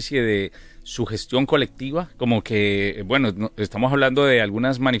 una especie de sugestión colectiva, como que, bueno, estamos hablando de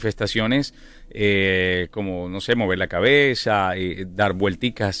algunas manifestaciones como, no sé, mover la cabeza, dar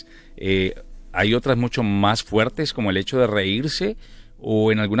vuelticas. Hay otras mucho más fuertes, como el hecho de reírse,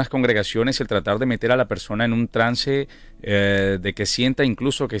 o en algunas congregaciones el tratar de meter a la persona en un trance de que sienta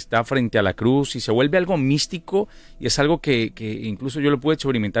incluso que está frente a la cruz y se vuelve algo místico, y es algo que incluso yo lo pude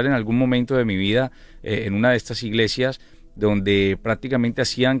experimentar en algún momento de mi vida en una de estas iglesias donde prácticamente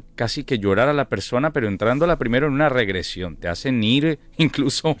hacían casi que llorar a la persona, pero entrándola primero en una regresión, te hacen ir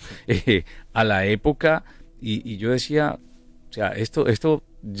incluso a la época, y yo decía, o sea, esto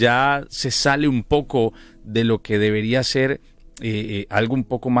ya se sale un poco de lo que debería ser algo un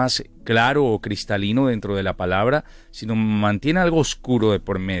poco más claro o cristalino dentro de la palabra, sino mantiene algo oscuro de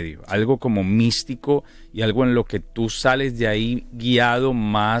por medio, algo como místico, y algo en lo que tú sales de ahí guiado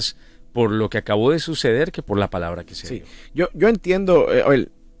más por lo que acabó de suceder que por la palabra que se dio. Yo entiendo,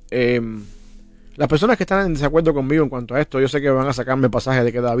 las personas que están en desacuerdo conmigo en cuanto a esto, yo sé que van a sacarme pasajes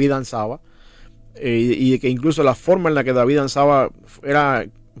de que David danzaba, y de que incluso la forma en la que David danzaba era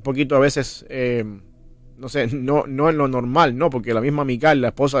un poquito a veces, no sé, no en lo normal, no, porque la misma Mical, la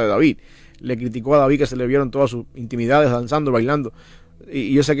esposa de David, le criticó a David que se le vieron todas sus intimidades danzando, bailando.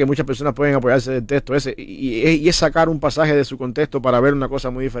 Y yo sé que muchas personas pueden apoyarse del texto ese, y es sacar un pasaje de su contexto para ver una cosa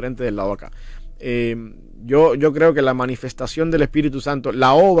muy diferente del lado acá. Yo creo que la manifestación del Espíritu Santo,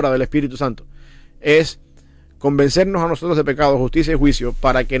 la obra del Espíritu Santo, es convencernos a nosotros de pecado, justicia y juicio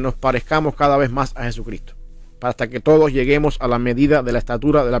para que nos parezcamos cada vez más a Jesucristo, hasta que todos lleguemos a la medida de la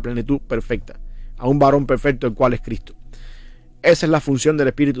estatura de la plenitud perfecta, a un varón perfecto, el cual es Cristo. Esa es la función del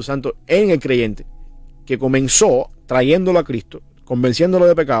Espíritu Santo en el creyente, que comenzó trayéndolo a Cristo, convenciéndolo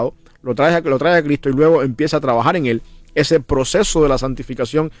de pecado, lo trae a Cristo y luego empieza a trabajar en él, ese proceso de la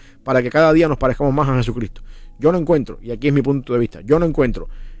santificación para que cada día nos parezcamos más a Jesucristo. Yo no encuentro, y aquí es mi punto de vista, yo no encuentro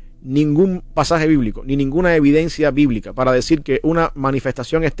ningún pasaje bíblico, ni ninguna evidencia bíblica para decir que una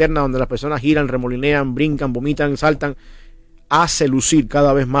manifestación externa donde las personas giran, remolinean, brincan, vomitan, saltan, hace lucir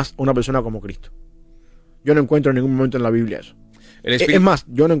cada vez más a una persona como Cristo. Yo no encuentro en ningún momento en la Biblia eso. Es más,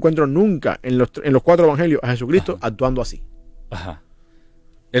 yo no encuentro nunca en los 4 evangelios a Jesucristo actuando así. Ajá.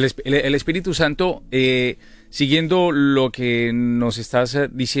 El Espíritu Santo, siguiendo lo que nos estás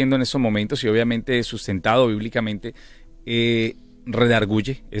diciendo en estos momentos y obviamente sustentado bíblicamente,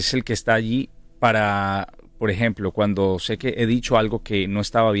 redarguye, es el que está allí para, por ejemplo, cuando sé que he dicho algo que no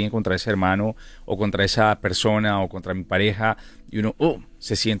estaba bien contra ese hermano o contra esa persona o contra mi pareja y uno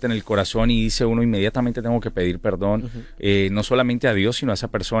se siente en el corazón y dice uno inmediatamente tengo que pedir perdón, no solamente a Dios sino a esa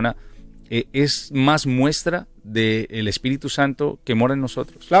persona. Es más muestra del Espíritu Santo que mora en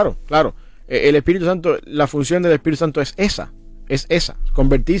nosotros. Claro. El Espíritu Santo, la función del Espíritu Santo es esa,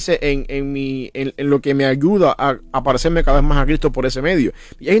 convertirse en lo que me ayuda a parecerme cada vez más a Cristo por ese medio.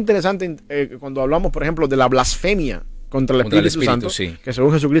 Y es interesante cuando hablamos, por ejemplo, de la blasfemia contra el Espíritu Santo, sí, que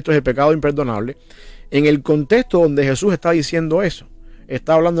según Jesucristo es el pecado imperdonable. En el contexto donde Jesús está diciendo eso,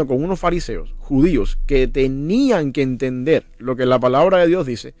 está hablando con unos fariseos judíos que tenían que entender lo que la palabra de Dios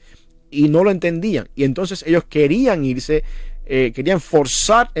dice y no lo entendían. Y entonces ellos querían irse, querían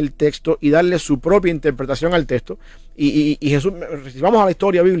forzar el texto y darle su propia interpretación al texto. Y Jesús, si vamos a la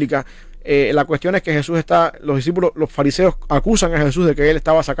historia bíblica, la cuestión es que los discípulos, los fariseos acusan a Jesús de que él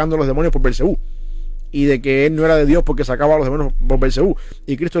estaba sacando los demonios por Belcebú y de que él no era de Dios porque sacaba a los demonios por Belcebú.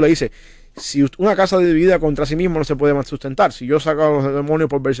 Y Cristo le dice, si una casa dividida contra sí misma no se puede más sustentar. Si yo saco a los demonios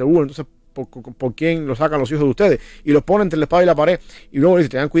por Belcebú, entonces ¿por quién lo sacan los hijos de ustedes? Y los pone entre la espada y la pared. Y luego le dice,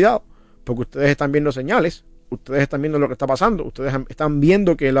 tengan cuidado, porque ustedes están viendo señales, ustedes están viendo lo que está pasando, ustedes están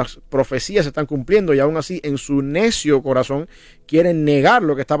viendo que las profecías se están cumpliendo y aún así en su necio corazón quieren negar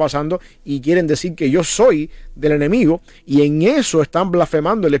lo que está pasando y quieren decir que yo soy del enemigo, y en eso están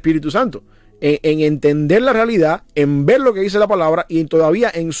blasfemando el Espíritu Santo. En entender la realidad, en ver lo que dice la palabra y todavía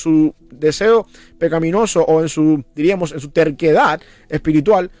en su deseo pecaminoso o en su terquedad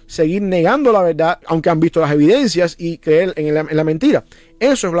espiritual, seguir negando la verdad, aunque han visto las evidencias, y creer en la mentira.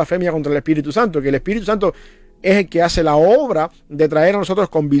 Eso es blasfemia contra el Espíritu Santo, que el Espíritu Santo es el que hace la obra de traer a nosotros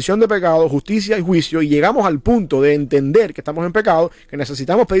convicción de pecado, justicia y juicio, y llegamos al punto de entender que estamos en pecado, que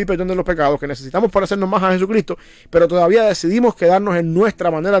necesitamos pedir perdón de los pecados, que necesitamos parecernos más a Jesucristo, pero todavía decidimos quedarnos en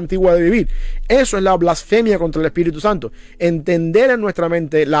nuestra manera antigua de vivir. Eso es la blasfemia contra el Espíritu Santo. Entender en nuestra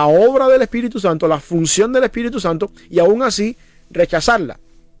mente la obra del Espíritu Santo, la función del Espíritu Santo, y aún así rechazarla.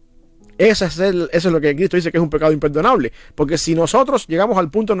 Eso es lo que Cristo dice que es un pecado imperdonable, porque si nosotros llegamos al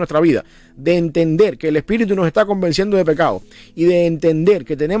punto en nuestra vida de entender que el Espíritu nos está convenciendo de pecado y de entender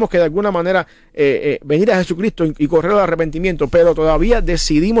que tenemos que de alguna manera venir a Jesucristo y correr al arrepentimiento, pero todavía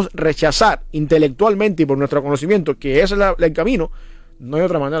decidimos rechazar intelectualmente y por nuestro conocimiento que ese es el camino, no hay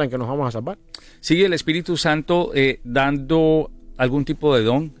otra manera en que nos vamos a salvar. ¿Sigue el Espíritu Santo dando algún tipo de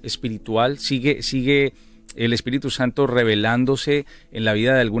don espiritual? ¿Sigue el Espíritu Santo revelándose en la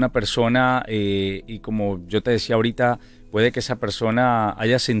vida de alguna persona? Y como yo te decía ahorita, puede que esa persona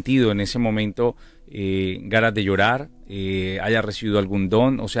haya sentido en ese momento ganas de llorar, haya recibido algún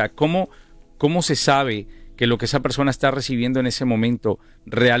don. O sea, ¿cómo se sabe que lo que esa persona está recibiendo en ese momento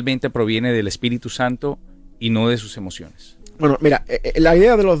realmente proviene del Espíritu Santo y no de sus emociones? Bueno, mira, la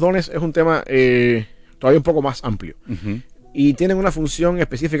idea de los dones es un tema todavía un poco más amplio. Y tienen una función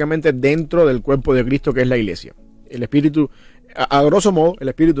específicamente dentro del cuerpo de Cristo, que es la iglesia. El Espíritu, a grosso modo, el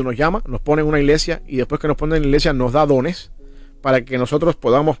Espíritu nos llama, nos pone en una iglesia, y después que nos pone en la iglesia nos da dones para que nosotros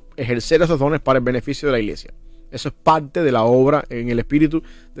podamos ejercer esos dones para el beneficio de la iglesia. Eso es parte de la obra en el Espíritu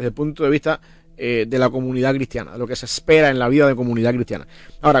desde el punto de vista de la comunidad cristiana, de lo que se espera en la vida de comunidad cristiana.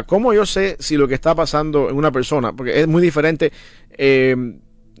 Ahora, ¿cómo yo sé si lo que está pasando en una persona? Porque es muy diferente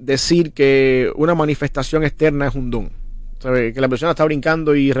decir que una manifestación externa es un don. ¿Sabe? Que la persona está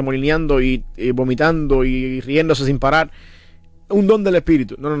brincando y remolineando y vomitando y riéndose sin parar. Un don del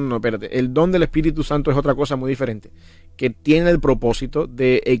Espíritu. No, espérate. El don del Espíritu Santo es otra cosa muy diferente, que tiene el propósito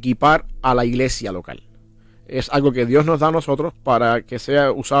de equipar a la iglesia local. Es algo que Dios nos da a nosotros para que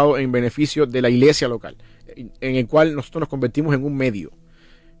sea usado en beneficio de la iglesia local, en el cual nosotros nos convertimos en un medio.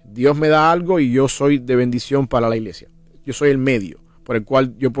 Dios me da algo y yo soy de bendición para la iglesia. Yo soy el medio por el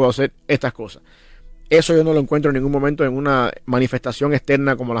cual yo puedo hacer estas cosas. Eso yo no lo encuentro en ningún momento en una manifestación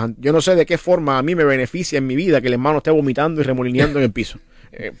externa como las... Yo no sé de qué forma a mí me beneficia en mi vida que el hermano esté vomitando y remolineando en el piso.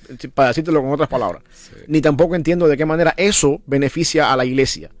 Para decírtelo con otras palabras. Sí. Ni tampoco entiendo de qué manera eso beneficia a la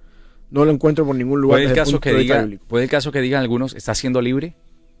iglesia. No lo encuentro por ningún lugar. ¿Puede el caso que digan algunos, está siendo libre?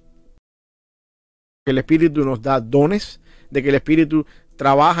 Que el Espíritu nos da dones, de que el Espíritu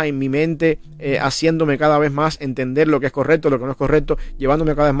trabaja en mi mente, haciéndome cada vez más entender lo que es correcto, lo que no es correcto,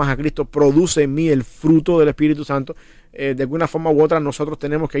 llevándome cada vez más a Cristo, produce en mí el fruto del Espíritu Santo. De alguna forma u otra nosotros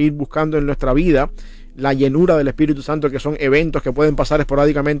tenemos que ir buscando en nuestra vida la llenura del Espíritu Santo, que son eventos que pueden pasar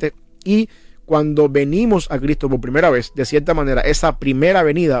esporádicamente, y cuando venimos a Cristo por primera vez, de cierta manera, esa primera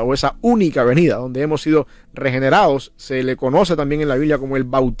venida o esa única venida donde hemos sido regenerados, se le conoce también en la Biblia como el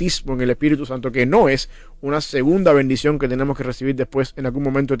bautismo en el Espíritu Santo, que no es una segunda bendición que tenemos que recibir después en algún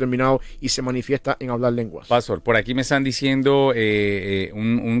momento determinado y se manifiesta en hablar lenguas. Pastor, por aquí me están diciendo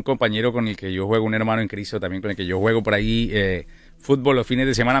un compañero con el que yo juego, un hermano en Cristo también con el que yo juego por ahí fútbol los fines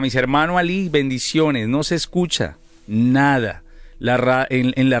de semana, me dice, hermano Ali, bendiciones, no se escucha nada.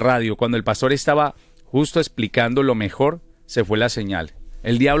 En la radio, cuando el pastor estaba justo explicando lo mejor, se fue la señal.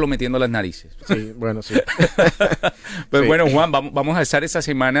 El diablo metiendo las narices. Sí, bueno, sí. Pues sí. Bueno, Juan, vamos a estar esta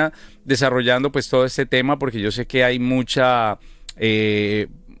semana desarrollando pues todo este tema, porque yo sé que hay mucha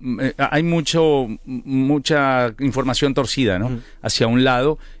información torcida, ¿no? Hacia un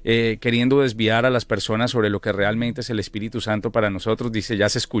lado, queriendo desviar a las personas sobre lo que realmente es el Espíritu Santo para nosotros. Dice, ya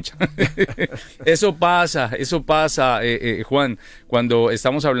se escucha. Eso pasa, Juan, cuando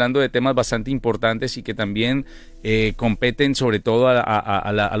estamos hablando de temas bastante importantes y que también competen sobre todo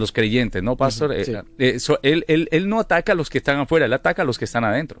a los creyentes, ¿no, Pastor? Sí. Él no ataca a los que están afuera, él ataca a los que están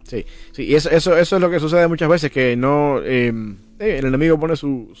adentro. Sí, sí, y eso es lo que sucede muchas veces, que no... el enemigo pone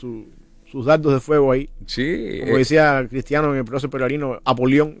sus dardos de fuego ahí. Sí. Como decía Cristiano en el proceso peregrino,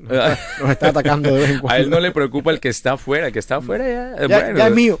 Apolión nos está atacando de vez en cuando. A él no le preocupa el que está afuera. El que está afuera ya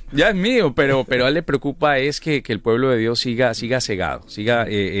es mío. Ya es mío, pero a él le preocupa es que el pueblo de Dios siga cegado, siga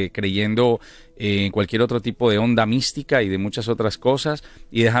creyendo en cualquier otro tipo de onda mística y de muchas otras cosas,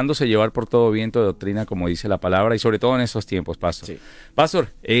 y dejándose llevar por todo viento de doctrina, como dice la palabra, y sobre todo en estos tiempos, Pastor. Sí. Pastor,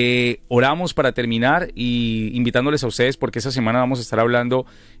 oramos para terminar y invitándoles a ustedes, porque esta semana vamos a estar hablando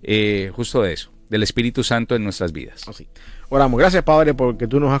justo de eso, del Espíritu Santo en nuestras vidas. Así. Oramos. Gracias, Padre, porque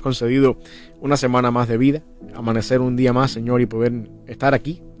tú nos has concedido una semana más de vida, amanecer un día más, Señor, y poder estar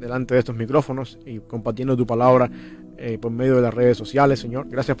aquí delante de estos micrófonos y compartiendo tu palabra por medio de las redes sociales, Señor.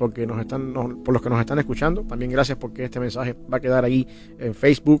 Gracias por los que nos están escuchando. También gracias porque este mensaje va a quedar ahí en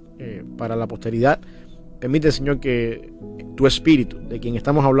Facebook para la posteridad. Permite, Señor, que tu Espíritu, de quien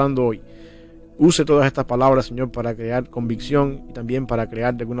estamos hablando hoy, use todas estas palabras, Señor, para crear convicción y también para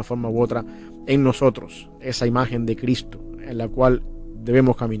crear de alguna forma u otra en nosotros esa imagen de Cristo en la cual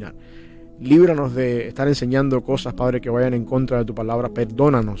debemos caminar. Líbranos de estar enseñando cosas, Padre, que vayan en contra de tu palabra.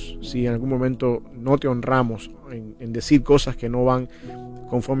 Perdónanos si en algún momento no te honramos en decir cosas que no van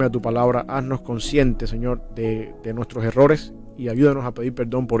conforme a tu palabra. Haznos conscientes, Señor, de nuestros errores y ayúdanos a pedir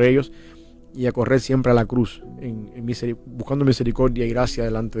perdón por ellos y a correr siempre a la cruz, buscando misericordia y gracia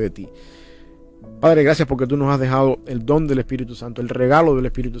delante de ti. Padre, gracias porque tú nos has dejado el don del Espíritu Santo, el regalo del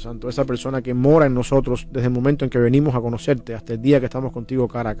Espíritu Santo, esa persona que mora en nosotros desde el momento en que venimos a conocerte hasta el día que estamos contigo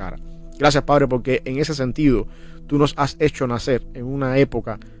cara a cara. Gracias, Padre, porque en ese sentido tú nos has hecho nacer en una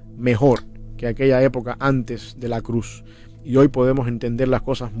época mejor que aquella época antes de la cruz, y hoy podemos entender las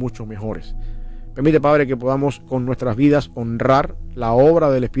cosas mucho mejores. Permite, Padre, que podamos con nuestras vidas honrar la obra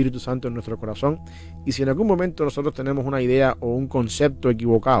del Espíritu Santo en nuestro corazón, y si en algún momento nosotros tenemos una idea o un concepto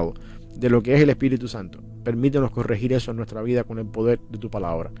equivocado de lo que es el Espíritu Santo, permítenos corregir eso en nuestra vida con el poder de tu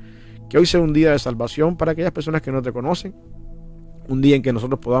palabra. Que hoy sea un día de salvación para aquellas personas que no te conocen, un día en que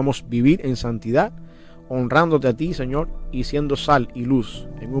nosotros podamos vivir en santidad, honrándote a ti, Señor, y siendo sal y luz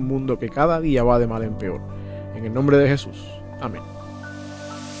en un mundo que cada día va de mal en peor. En el nombre de Jesús. Amén.